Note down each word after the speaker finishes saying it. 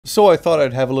So I thought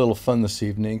I'd have a little fun this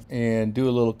evening and do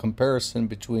a little comparison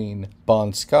between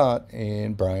Bon Scott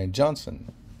and Brian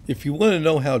Johnson. If you want to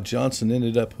know how Johnson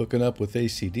ended up hooking up with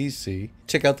AC/DC,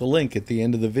 check out the link at the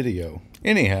end of the video.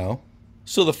 Anyhow,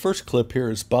 so the first clip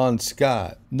here is Bon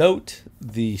Scott. Note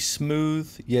the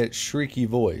smooth yet shrieky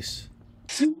voice.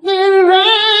 Right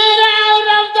out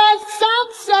of the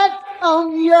sunset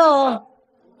on your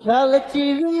color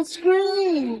TV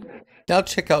screen. Now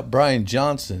check out Brian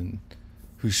Johnson,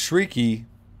 who's shrieky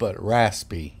but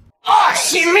raspy. Oh,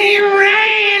 see me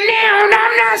rain down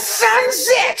on the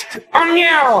sunset on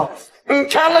your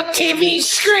color TV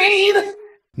screen.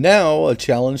 Now a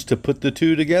challenge to put the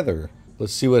two together.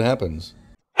 Let's see what happens.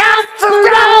 Out for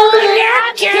all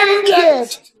that I can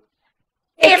get,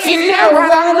 if you know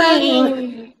what I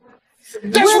mean.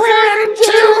 There's women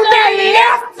to the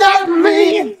left of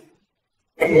me,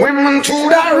 and women to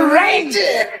the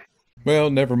right.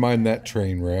 Well, never mind that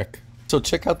train wreck. So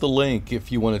check out the link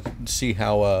if you want to see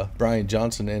how Brian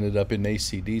Johnson ended up in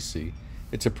AC/DC.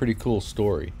 It's a pretty cool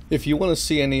story. If you want to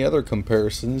see any other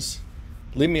comparisons,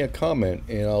 leave me a comment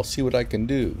and I'll see what I can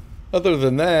do. Other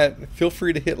than that, feel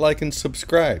free to hit like and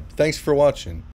subscribe. Thanks for watching.